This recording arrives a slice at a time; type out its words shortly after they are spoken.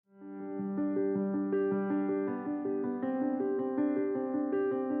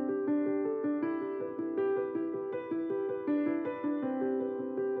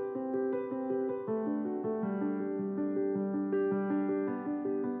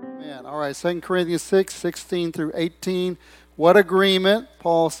Amen. All right, 2 Corinthians 6, 16 through 18. What agreement,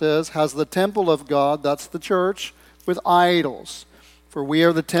 Paul says, has the temple of God, that's the church, with idols? For we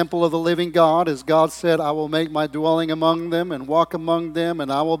are the temple of the living God. As God said, I will make my dwelling among them and walk among them,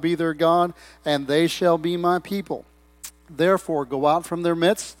 and I will be their God, and they shall be my people. Therefore, go out from their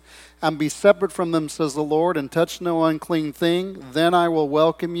midst and be separate from them, says the Lord, and touch no unclean thing. Then I will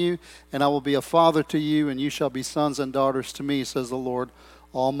welcome you, and I will be a father to you, and you shall be sons and daughters to me, says the Lord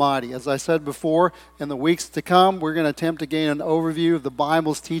Almighty. As I said before, in the weeks to come, we're going to attempt to gain an overview of the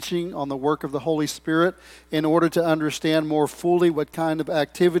Bible's teaching on the work of the Holy Spirit in order to understand more fully what kind of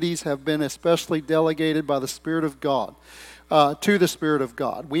activities have been especially delegated by the Spirit of God. To the Spirit of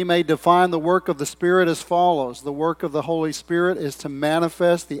God. We may define the work of the Spirit as follows. The work of the Holy Spirit is to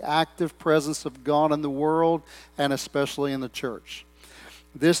manifest the active presence of God in the world and especially in the church.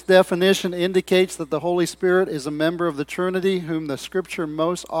 This definition indicates that the Holy Spirit is a member of the Trinity whom the Scripture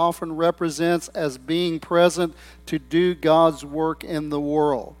most often represents as being present to do God's work in the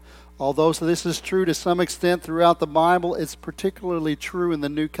world. Although this is true to some extent throughout the Bible, it's particularly true in the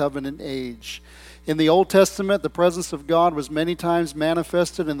New Covenant age. In the Old Testament, the presence of God was many times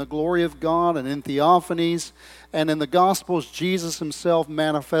manifested in the glory of God and in theophanies. And in the Gospels, Jesus himself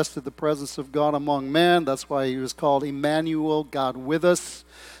manifested the presence of God among men. That's why he was called Emmanuel, God with us.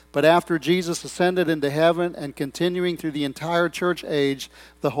 But after Jesus ascended into heaven and continuing through the entire church age,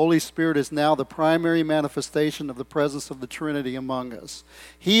 the Holy Spirit is now the primary manifestation of the presence of the Trinity among us.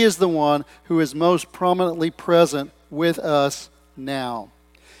 He is the one who is most prominently present with us now.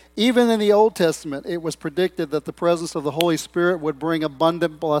 Even in the Old Testament, it was predicted that the presence of the Holy Spirit would bring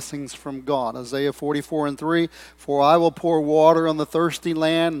abundant blessings from God. Isaiah 44:3, for I will pour water on the thirsty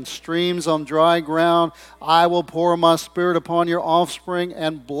land and streams on dry ground. I will pour my Spirit upon your offspring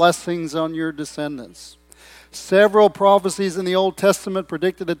and blessings on your descendants. Several prophecies in the Old Testament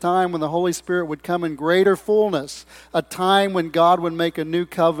predicted a time when the Holy Spirit would come in greater fullness, a time when God would make a new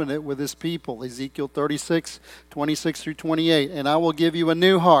covenant with his people. Ezekiel 36:26 through 28. And I will give you a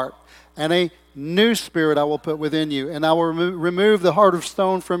new heart, and a new spirit I will put within you, and I will remove the heart of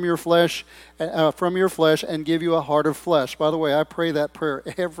stone from your flesh, and give you a heart of flesh. By the way, I pray that prayer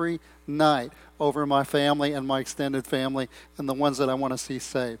every night over my family and my extended family and the ones that I want to see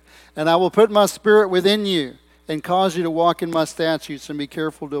saved. And I will put my Spirit within you and cause you to walk in my statutes and be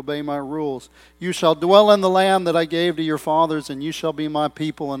careful to obey my rules. You shall dwell in the land that I gave to your fathers, and you shall be my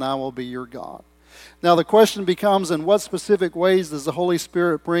people, and I will be your God. Now the question becomes, in what specific ways does the Holy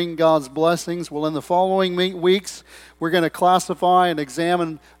Spirit bring God's blessings? Well, in the following weeks, we're going to classify and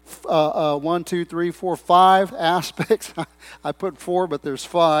examine 5 aspects. I put 4, but there's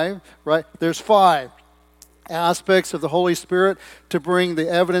 5, right? There's 5 aspects of the Holy Spirit to bring the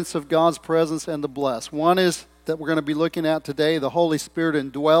evidence of God's presence and to bless. One is that we're going to be looking at today, the Holy Spirit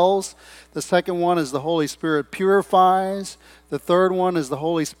indwells. The second one is the Holy Spirit purifies. The third one is the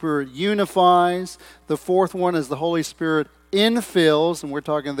Holy Spirit unifies. The fourth one is the Holy Spirit infills, and we're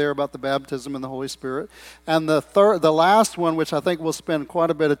talking there about the baptism in the Holy Spirit. And the last one, which I think we'll spend quite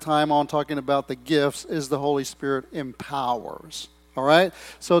a bit of time on talking about the gifts, is the Holy Spirit empowers. All right?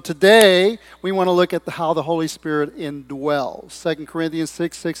 So today, we want to look at how the Holy Spirit indwells. 2 Corinthians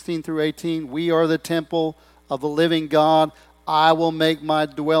 6, 16 through 18, we are the temple of the living God. I will make my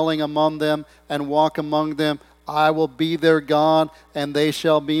dwelling among them and walk among them. I will be their God, and they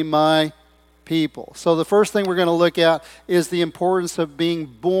shall be my people. So the first thing we're going to look at is the importance of being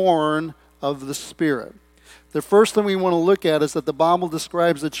born of the Spirit. The first thing we want to look at is that the Bible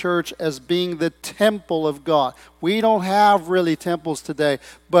describes the church as being the temple of God. We don't have really temples today,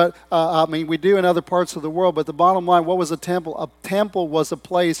 but we do in other parts of the world, but the bottom line, what was a temple? A temple was a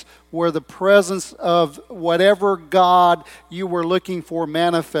place where the presence of whatever God you were looking for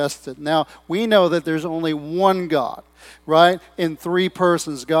manifested. Now, we know that there's only one God, right? In 3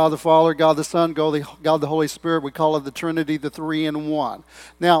 persons, God the Father, God the Son, God the Holy Spirit. We call it the Trinity, the 3 in 1.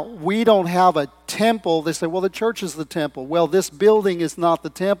 Now, we don't have a temple. They say, well, the church is the temple. Well, this building is not the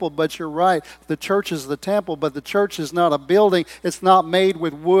temple, but you're right. The church is the temple, but the church is not a building. It's not made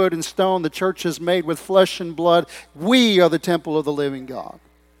with wood and stone. The church is made with flesh and blood. We are the temple of the living God.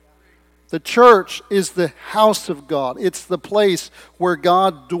 The church is the house of God. It's the place where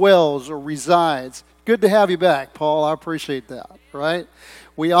God dwells or resides. Good to have you back, Paul. I appreciate that, right?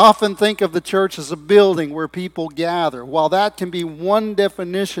 We often think of the church as a building where people gather. While that can be one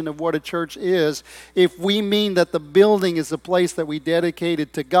definition of what a church is, if we mean that the building is a place that we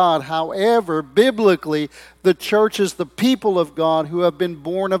dedicated to God, however, biblically, the church is the people of God who have been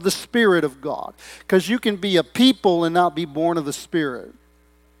born of the Spirit of God. Because you can be a people and not be born of the Spirit.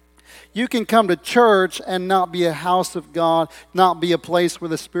 You can come to church and not be a house of God, not be a place where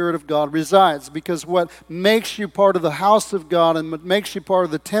the Spirit of God resides. Because what makes you part of the house of God and what makes you part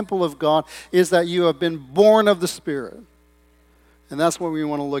of the temple of God is that you have been born of the Spirit. And that's what we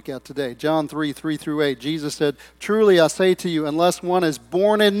want to look at today. John 3:3-8. Jesus said, "Truly I say to you, unless one is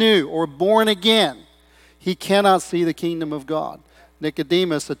born anew or born again, he cannot see the kingdom of God."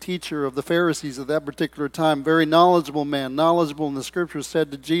 Nicodemus, a teacher of the Pharisees at that particular time, very knowledgeable man, knowledgeable in the Scriptures,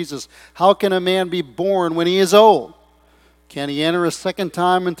 said to Jesus, "How can a man be born when he is old? Can he enter a second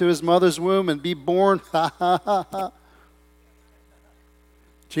time into his mother's womb and be born?"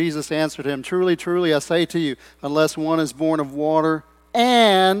 Jesus answered him, "Truly, truly, I say to you, unless one is born of water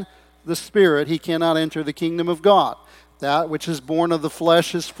and the Spirit, he cannot enter the kingdom of God. That which is born of the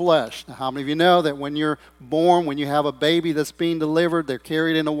flesh is flesh." Now, how many of you know that when you're born, when you have a baby that's being delivered, they're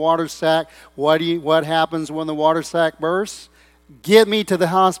carried in a water sack? What happens when the water sack bursts? Get me to the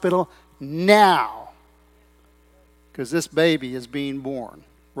hospital now, because this baby is being born,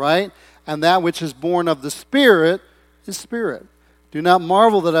 right? And that which is born of the Spirit is spirit. "Do not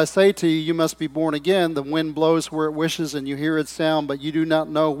marvel that I say to you, you must be born again. The wind blows where it wishes, and you hear its sound, but you do not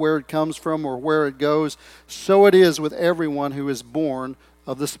know where it comes from or where it goes. So it is with everyone who is born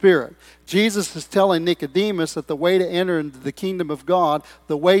of the Spirit." Jesus is telling Nicodemus that the way to enter into the kingdom of God,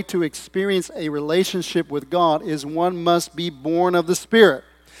 the way to experience a relationship with God, is one must be born of the Spirit.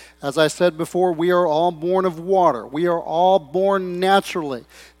 As I said before, we are all born of water. We are all born naturally.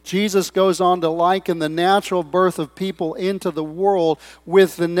 Jesus goes on to liken the natural birth of people into the world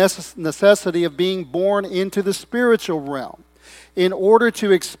with the necessity of being born into the spiritual realm. In order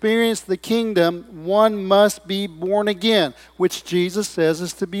to experience the kingdom, one must be born again, which Jesus says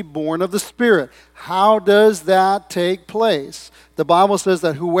is to be born of the Spirit. How does that take place? The Bible says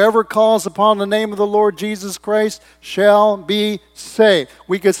that whoever calls upon the name of the Lord Jesus Christ shall be saved.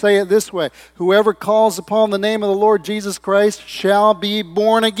 We could say it this way: whoever calls upon the name of the Lord Jesus Christ shall be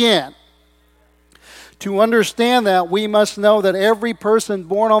born again. To understand that, we must know that every person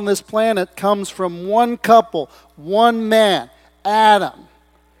born on this planet comes from one couple, one man, Adam.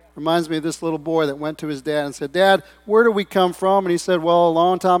 Reminds me of this little boy that went to his dad and said, "Dad, where do we come from?" And he said, "Well, a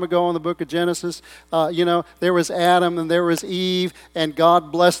long time ago in the book of Genesis, there was Adam and there was Eve, and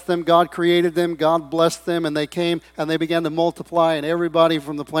God blessed them. God created them. God blessed them, and they came and they began to multiply, and everybody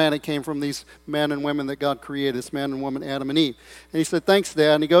from the planet came from these men and women that God created, this man and woman, Adam and Eve." And he said, "Thanks,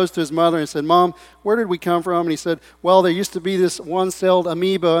 Dad." And he goes to his mother and said, "Mom, where did we come from?" And he said, "Well, there used to be this one-celled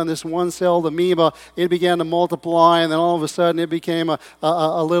amoeba, and this one-celled amoeba, it began to multiply, and then all of a sudden it became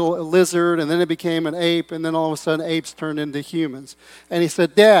a little lizard, and then it became an ape, and then all of a sudden apes turned into humans." And he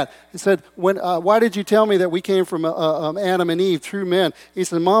said, "Dad," he said, "why did you tell me that we came from Adam and Eve, true men?" He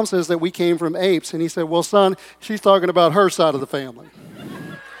said, "Mom says that we came from apes." And he said, "Well, son, she's talking about her side of the family."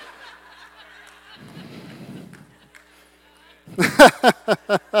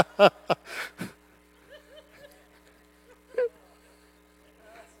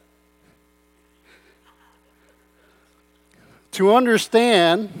 To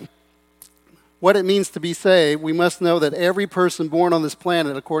understand what it means to be saved, we must know that every person born on this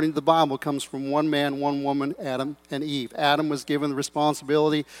planet, according to the Bible, comes from one man, one woman, Adam and Eve. Adam was given the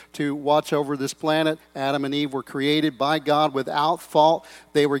responsibility to watch over this planet. Adam and Eve were created by God without fault.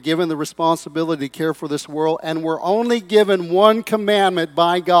 They were given the responsibility to care for this world, and were only given one commandment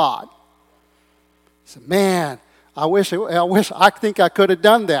by God. He said, "Man, I think I could have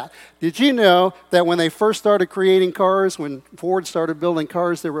done that." Did you know that when they first started creating cars, when Ford started building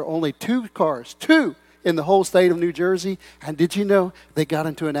cars, there were only two in the whole state of New Jersey? And did you know they got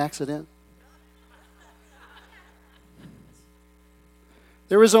into an accident?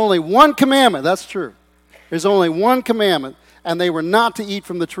 There was only one commandment. That's true. There's only one commandment, and they were not to eat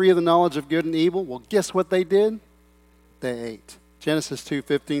from the tree of the knowledge of good and evil. Well, guess what they did? They ate. Genesis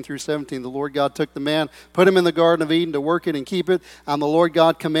 2:15-17, the Lord God took the man, put him in the Garden of Eden to work it and keep it. And the Lord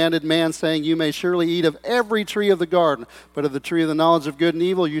God commanded man, saying, "You may surely eat of every tree of the garden, but of the tree of the knowledge of good and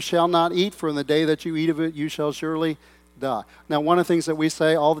evil you shall not eat, for in the day that you eat of it you shall surely die." Now, one of the things that we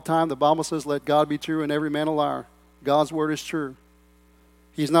say all the time, the Bible says, "Let God be true and every man a liar." God's word is true.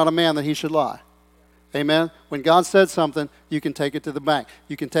 He's not a man that he should lie. Amen? When God said something, you can take it to the bank.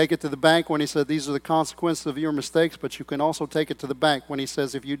 You can take it to the bank when he said, "These are the consequences of your mistakes," but you can also take it to the bank when he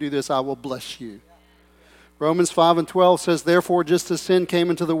says, "If you do this, I will bless you." Romans 5:12 says, "Therefore, just as sin came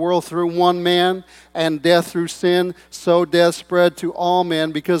into the world through one man, and death through sin, so death spread to all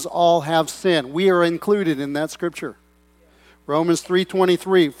men because all have sinned." We are included in that scripture. Romans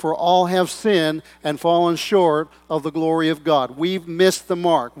 3:23, for all have sinned and fallen short of the glory of God. We've missed the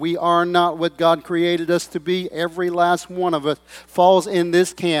mark. We are not what God created us to be. Every last one of us falls in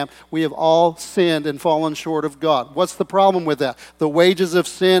this camp. We have all sinned and fallen short of God. What's the problem with that? The wages of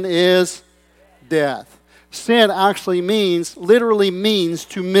sin is death. Sin actually literally means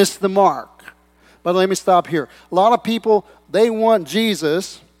to miss the mark. But let me stop here. A lot of people, they want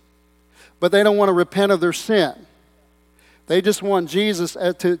Jesus, but they don't want to repent of their sin. They just want Jesus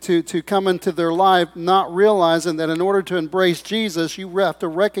to come into their life, not realizing that in order to embrace Jesus, you have to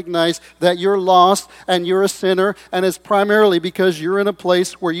recognize that you're lost and you're a sinner, and it's primarily because you're in a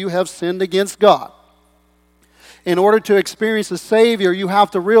place where you have sinned against God. In order to experience a Savior, you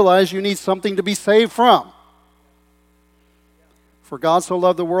have to realize you need something to be saved from. For God so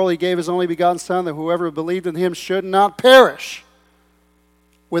loved the world, He gave His only begotten Son, that whoever believed in Him should not perish.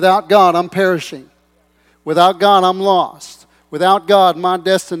 Without God, I'm perishing. Without God, I'm lost. Without God, my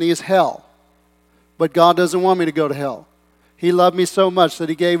destiny is hell. But God doesn't want me to go to hell. He loved me so much that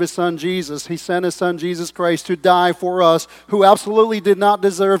He gave His Son Jesus. He sent His Son Jesus Christ to die for us, who absolutely did not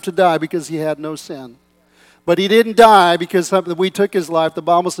deserve to die because He had no sin. But He didn't die because we took His life. The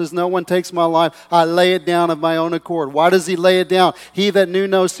Bible says, no one takes my life. I lay it down of my own accord. Why does He lay it down? He that knew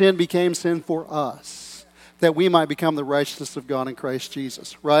no sin became sin for us, that we might become the righteousness of God in Christ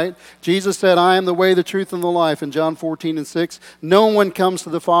Jesus, right? Jesus said, I am the way, the truth, and the life in John 14:6. No one comes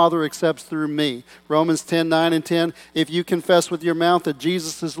to the Father except through me. Romans 10:9 and 10. If you confess with your mouth that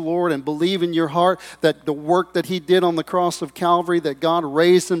Jesus is Lord and believe in your heart that the work that He did on the cross of Calvary, that God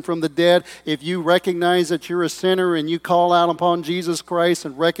raised Him from the dead, if you recognize that you're a sinner and you call out upon Jesus Christ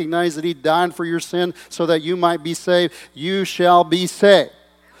and recognize that He died for your sin so that you might be saved, you shall be saved.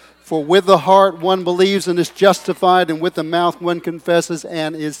 For with the heart one believes and is justified, and with the mouth one confesses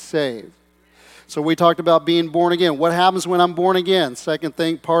and is saved. So we talked about being born again. What happens when I'm born again? Second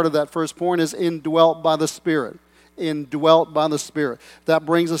thing, part of that first point is indwelt by the Spirit. Indwelt by the Spirit. That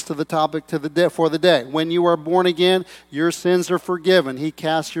brings us to the topic for the day. When you are born again, your sins are forgiven. He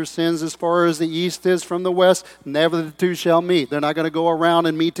casts your sins as far as the east is from the west. Never the two shall meet. They're not going to go around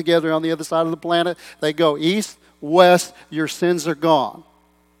and meet together on the other side of the planet. They go east, west. Your sins are gone.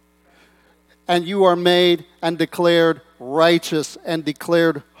 And you are made and declared righteous and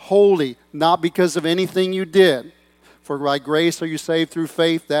declared holy, not because of anything you did. For by grace are you saved through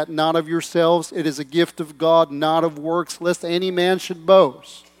faith, that not of yourselves. It is a gift of God, not of works, lest any man should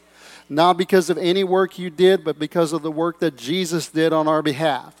boast. Not because of any work you did, but because of the work that Jesus did on our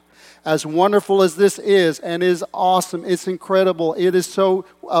behalf. As wonderful as this is, and is awesome, it's incredible. It is so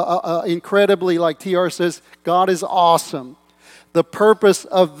incredibly, like TR says, God is awesome. The purpose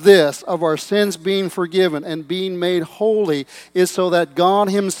of this, of our sins being forgiven and being made holy, is so that God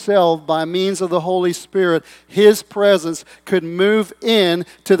Himself, by means of the Holy Spirit, His presence, could move in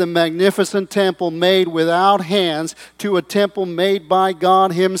to the magnificent temple made without hands, to a temple made by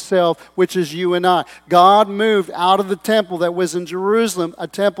God Himself, which is you and I. God moved out of the temple that was in Jerusalem, a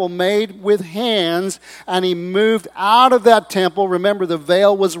temple made with hands, and He moved out of that temple. Remember, the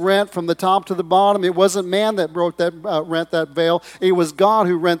veil was rent from the top to the bottom. It wasn't man that rent that veil. It was God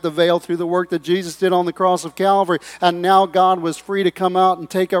who rent the veil through the work that Jesus did on the cross of Calvary. And now God was free to come out and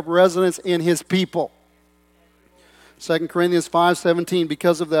take up residence in His people. 2 Corinthians 5:17,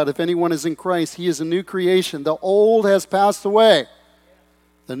 because of that, if anyone is in Christ, he is a new creation. The old has passed away.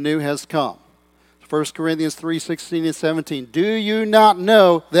 The new has come. 1 Corinthians 3:16 and 17. Do you not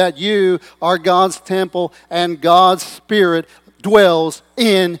know that you are God's temple and God's Spirit dwells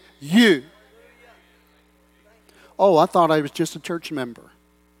in you? Oh, I thought I was just a church member.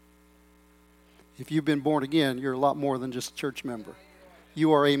 If you've been born again, you're a lot more than just a church member.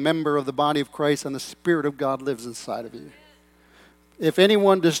 You are a member of the body of Christ, and the Spirit of God lives inside of you. If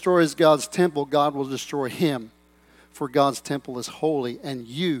anyone destroys God's temple, God will destroy him. For God's temple is holy, and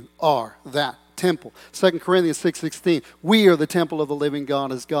you are that temple. 2 Corinthians 6:16. We are the temple of the living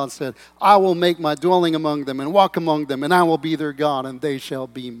God, as God said, I will make my dwelling among them and walk among them, and I will be their God, and they shall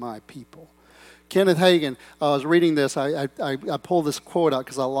be my people. Kenneth Hagin, I was reading this, I pulled this quote out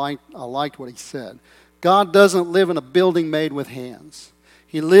because I liked what he said. God doesn't live in a building made with hands.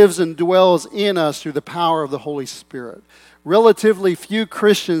 He lives and dwells in us through the power of the Holy Spirit. Relatively few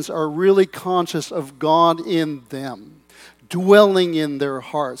Christians are really conscious of God in them, dwelling in their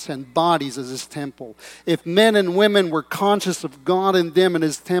hearts and bodies as His temple. If men and women were conscious of God in them and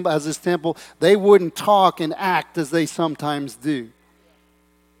as His temple, they wouldn't talk and act as they sometimes do.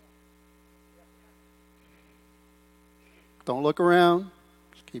 Don't look around.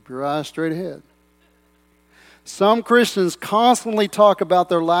 Just keep your eyes straight ahead. Some Christians constantly talk about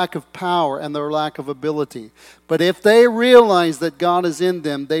their lack of power and their lack of ability. But if they realize that God is in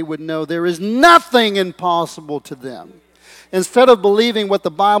them, they would know there is nothing impossible to them. Instead of believing what the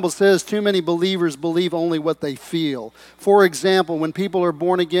Bible says, too many believers believe only what they feel. For example, when people are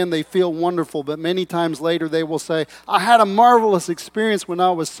born again, they feel wonderful, but many times later they will say, I had a marvelous experience when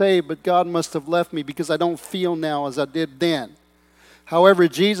I was saved, but God must have left me because I don't feel now as I did then. However,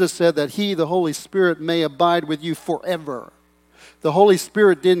 Jesus said that He, the Holy Spirit, may abide with you forever. The Holy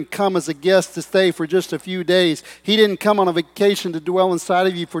Spirit didn't come as a guest to stay for just a few days. He didn't come on a vacation to dwell inside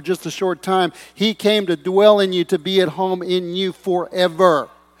of you for just a short time. He came to dwell in you, to be at home in you forever.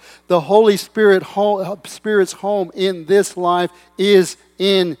 The Holy Spirit's home in this life is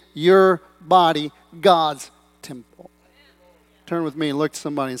in your body, God's temple. Turn with me and look at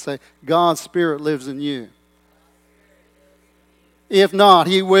somebody and say, God's Spirit lives in you. If not,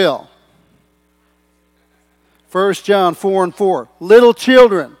 He will. 1 John 4:4. Little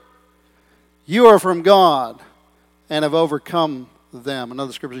children, you are from God and have overcome them.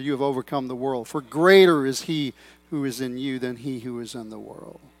 Another scripture, you have overcome the world. For greater is He who is in you than he who is in the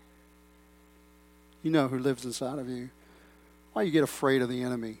world. You know who lives inside of you. Why you get afraid of the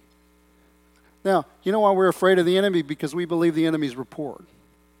enemy? Now, you know why we're afraid of the enemy? Because we believe the enemy's report.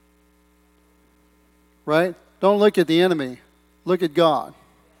 Right? Don't look at the enemy. Look at God.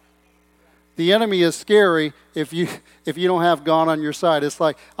 The enemy is scary if you don't have God on your side. It's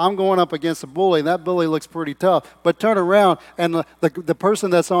like, I'm going up against a bully, and that bully looks pretty tough. But turn around, and the person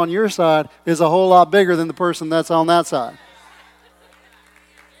that's on your side is a whole lot bigger than the person that's on that side.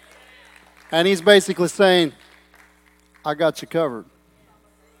 And he's basically saying, I got you covered.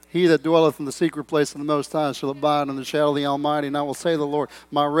 He that dwelleth in the secret place of the Most High shall abide in the shadow of the Almighty. And I will say to the Lord,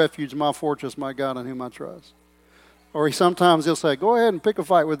 my refuge, my fortress, my God in whom I trust. Or sometimes he'll say, go ahead and pick a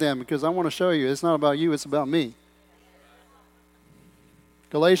fight with them because I want to show you it's not about you, it's about me.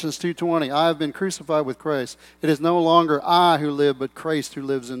 Galatians 2:20, I have been crucified with Christ. It is no longer I who live, but Christ who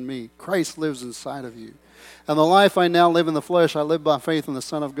lives in me. Christ lives inside of you. And the life I now live in the flesh, I live by faith in the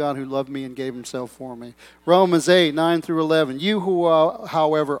Son of God who loved me and gave Himself for me. Romans 8:9-11, you who,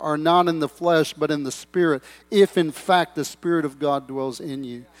 however, are not in the flesh, but in the Spirit, if in fact the Spirit of God dwells in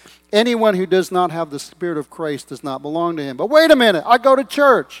you. Anyone who does not have the Spirit of Christ does not belong to Him. But wait a minute, I go to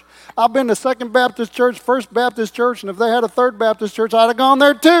church. I've been to Second Baptist Church, First Baptist Church, and if they had a Third Baptist Church, I'd have gone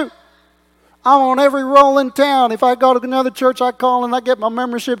there too. I'm on every roll in town. If I go to another church, I call and I get my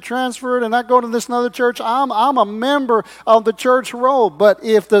membership transferred, and I go to this another church. I'm a member of the church roll. But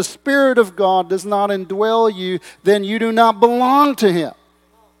if the Spirit of God does not indwell you, then you do not belong to Him.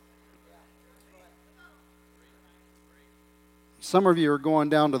 Some of you are going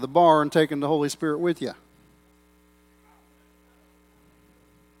down to the bar and taking the Holy Spirit with you.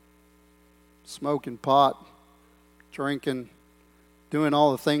 Smoking pot, drinking, doing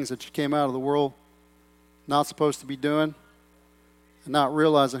all the things that you came out of the world not supposed to be doing, and not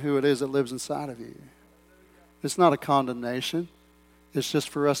realizing who it is that lives inside of you. It's not a condemnation. It's just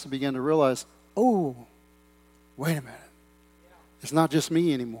for us to begin to realize, oh, wait a minute. It's not just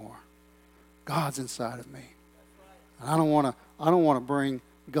me anymore. God's inside of me. And I don't want to bring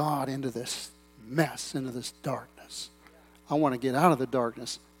God into this mess, into this darkness. I want to get out of the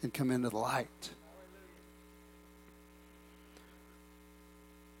darkness and come into the light.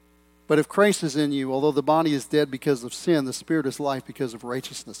 But if Christ is in you, although the body is dead because of sin, the Spirit is life because of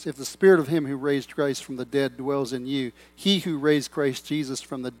righteousness. If the Spirit of Him who raised Christ from the dead dwells in you, He who raised Christ Jesus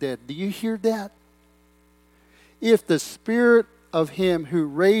from the dead. Do you hear that? If the Spirit of Him who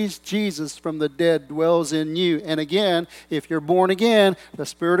raised Jesus from the dead dwells in you, and again, if you're born again, the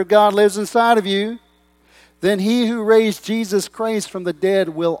Spirit of God lives inside of you, then He who raised Jesus Christ from the dead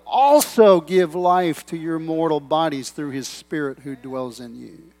will also give life to your mortal bodies through His Spirit who dwells in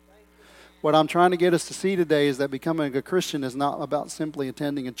you. What I'm trying to get us to see today is that becoming a Christian is not about simply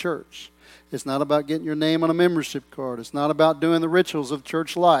attending a church. It's not about getting your name on a membership card. It's not about doing the rituals of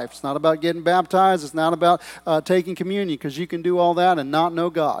church life. It's not about getting baptized. It's not about taking communion, because you can do all that and not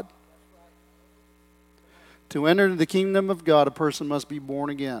know God. To enter the kingdom of God, a person must be born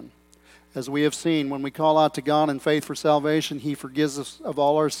again. As we have seen, when we call out to God in faith for salvation, He forgives us of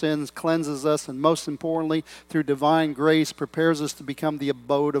all our sins, cleanses us, and most importantly, through divine grace, prepares us to become the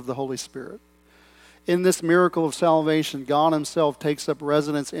abode of the Holy Spirit. In this miracle of salvation, God Himself takes up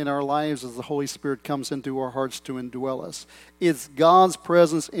residence in our lives as the Holy Spirit comes into our hearts to indwell us. It's God's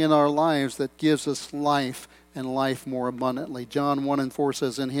presence in our lives that gives us life and life more abundantly. John 1:4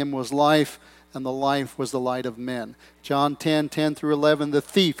 says, in Him was life, and the life was the light of men. John 10:10 through 11, the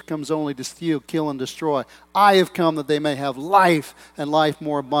thief comes only to steal, kill, and destroy. I have come that they may have life, and life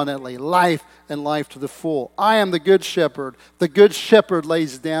more abundantly, life and life to the full. I am the good shepherd. The good shepherd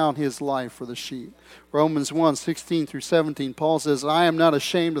lays down his life for the sheep. Romans 1:16 through 17, Paul says, I am not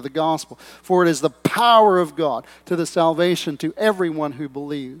ashamed of the gospel, for it is the power of God to the salvation to everyone who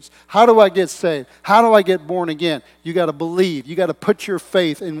believes. How do I get saved? How do I get born again? You got to believe. You got to put your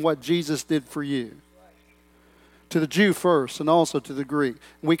faith in what Jesus did for you. To the Jew first, and also to the Greek.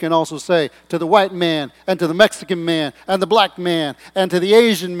 We can also say to the white man, and to the Mexican man, and the black man, and to the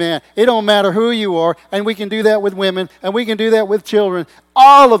Asian man. It don't matter who you are, and we can do that with women, and we can do that with children.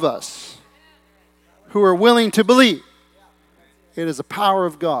 All of us who are willing to believe. It is the power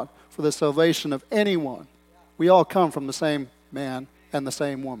of God for the salvation of anyone. We all come from the same man and the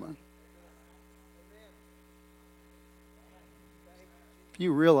same woman. If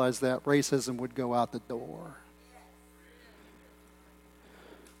you realize that, racism would go out the door.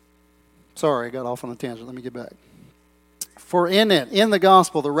 Sorry, I got off on a tangent. Let me get back. For in it, in the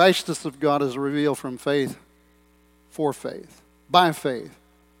gospel, the righteousness of God is revealed from faith for faith, by faith,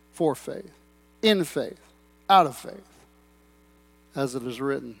 for faith, in faith, out of faith. As it is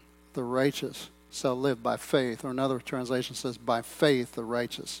written, the righteous shall live by faith. Or another translation says, by faith the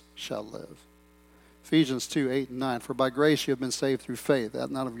righteous shall live. Ephesians 2:8 and 9. For by grace you have been saved through faith,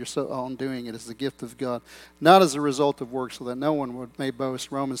 that not of your own doing, it is the gift of God, not as a result of works, so that no one may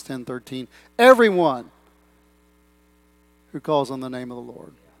boast. Romans 10:13. Everyone who calls on the name of the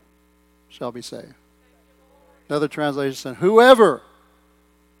Lord shall be saved. Another translation says, whoever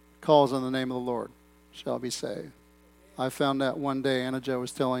calls on the name of the Lord shall be saved. I found that one day. Anna Jo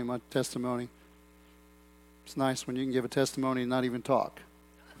was telling my testimony. It's nice when you can give a testimony and not even talk.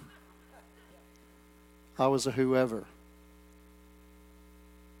 I was a whoever.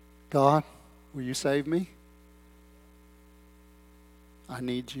 God, will you save me? I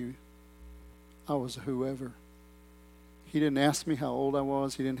need you. I was a whoever. He didn't ask me how old I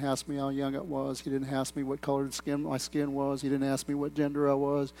was. He didn't ask me how young I was. He didn't ask me what color my skin was. He didn't ask me what gender I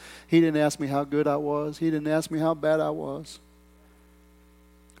was. He didn't ask me how good I was. He didn't ask me how bad I was.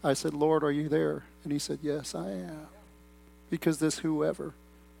 I said, Lord, are you there? And he said, yes, I am. Because this whoever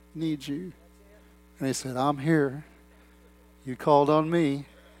needs you. And he said, I'm here. You called on me.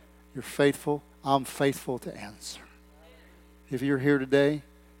 You're faithful. I'm faithful to answer. If you're here today,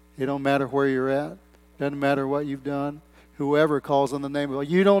 it don't matter where you're at. Doesn't matter what you've done. Whoever calls on the name of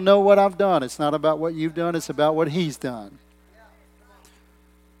God. You don't know what I've done. It's not about what you've done. It's about what he's done.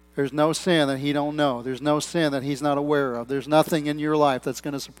 There's no sin that he don't know. There's no sin that he's not aware of. There's nothing in your life that's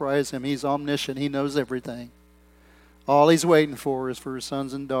going to surprise him. He's omniscient. He knows everything. All he's waiting for is for his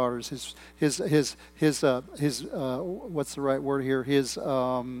sons and daughters. His what's the right word here? His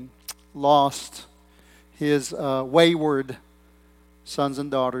lost, his wayward sons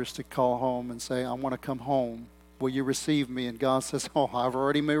and daughters to call home and say, I want to come home. Will you receive me? And God says, oh, I've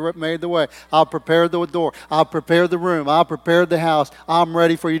already made the way. I've prepared the door. I've prepared the room. I've prepared the house. I'm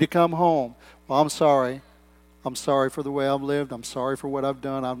ready for you to come home. Well, I'm sorry. I'm sorry for the way I've lived. I'm sorry for what I've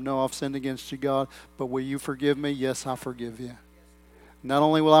done. I know I've sinned against you, God. But will you forgive me? Yes, I forgive you. Not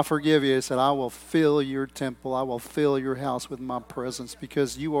only will I forgive you, he said, I will fill your temple. I will fill your house with my presence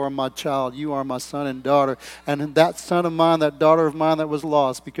because you are my child. You are my son and daughter. And that son of mine, that daughter of mine that was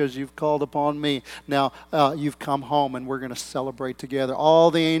lost because you've called upon me. Now you've come home and we're going to celebrate together. All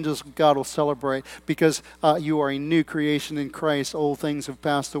the angels of God will celebrate because you are a new creation in Christ. Old things have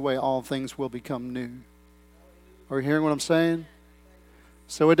passed away. All things will become new. Are you hearing what I'm saying?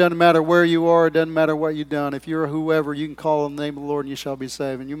 So it doesn't matter where you are. It doesn't matter what you've done. If you're a whoever, you can call on the name of the Lord and you shall be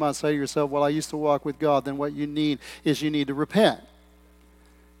saved. And you might say to yourself, well, I used to walk with God. Then what you need is you need to repent.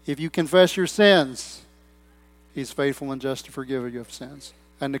 If you confess your sins, he's faithful and just to forgive you of sins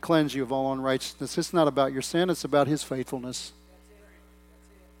and to cleanse you of all unrighteousness. It's not about your sin. It's about his faithfulness.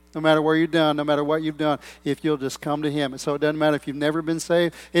 No matter where you've done, no matter what you've done, if you'll just come to him. So it doesn't matter if you've never been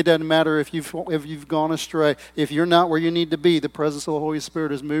saved. It doesn't matter if you've gone astray. If you're not where you need to be, the presence of the Holy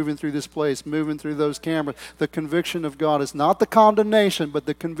Spirit is moving through this place, moving through those cameras. The conviction of God is not the condemnation, but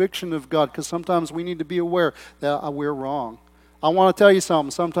the conviction of God. Because sometimes we need to be aware that we're wrong. I want to tell you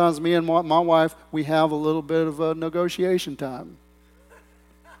something. Sometimes me and my wife, we have a little bit of a negotiation time.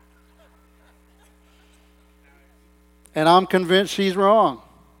 And I'm convinced she's wrong.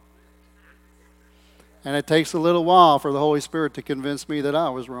 And it takes a little while for the Holy Spirit to convince me that I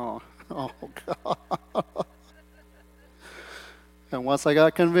was wrong. Oh, God. And once I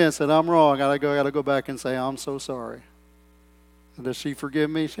got convinced that I'm wrong, I got to go back and say, I'm so sorry. And does she forgive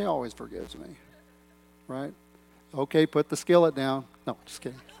me? She always forgives me. Right? Okay, put the skillet down. No, just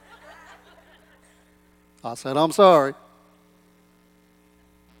kidding. I said, I'm sorry.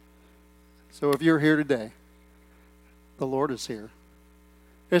 So if you're here today, the Lord is here.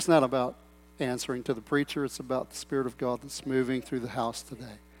 It's not about answering to the preacher. It's about the Spirit of God that's moving through the house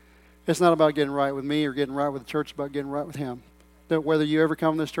today. It's not about getting right with me or getting right with the church. It's about getting right with Him. That whether you ever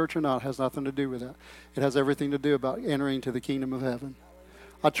come to this church or not has nothing to do with that. It has everything to do about entering into the kingdom of heaven.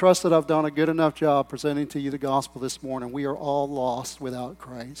 I trust that I've done a good enough job presenting to you the gospel this morning. We are all lost without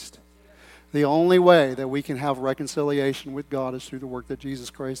Christ. The only way that we can have reconciliation with God is through the work that Jesus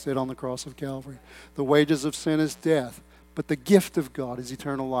Christ did on the cross of Calvary. The wages of sin is death, but the gift of God is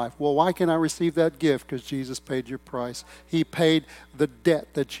eternal life. Well, why can I receive that gift? Because Jesus paid your price. He paid the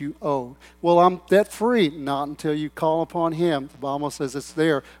debt that you owe. Well, I'm debt-free. Not until you call upon Him. The Bible says it's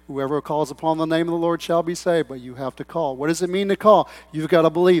there. Whoever calls upon the name of the Lord shall be saved, but you have to call. What does it mean to call? You've got to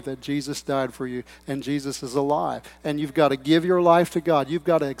believe that Jesus died for you and Jesus is alive. And you've got to give your life to God. You've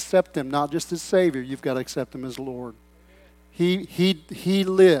got to accept Him, not just as Savior. You've got to accept Him as Lord. He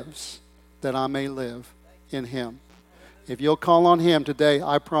lives that I may live in Him. If you'll call on Him today,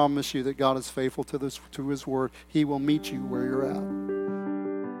 I promise you that God is faithful to His word. He will meet you where you're at.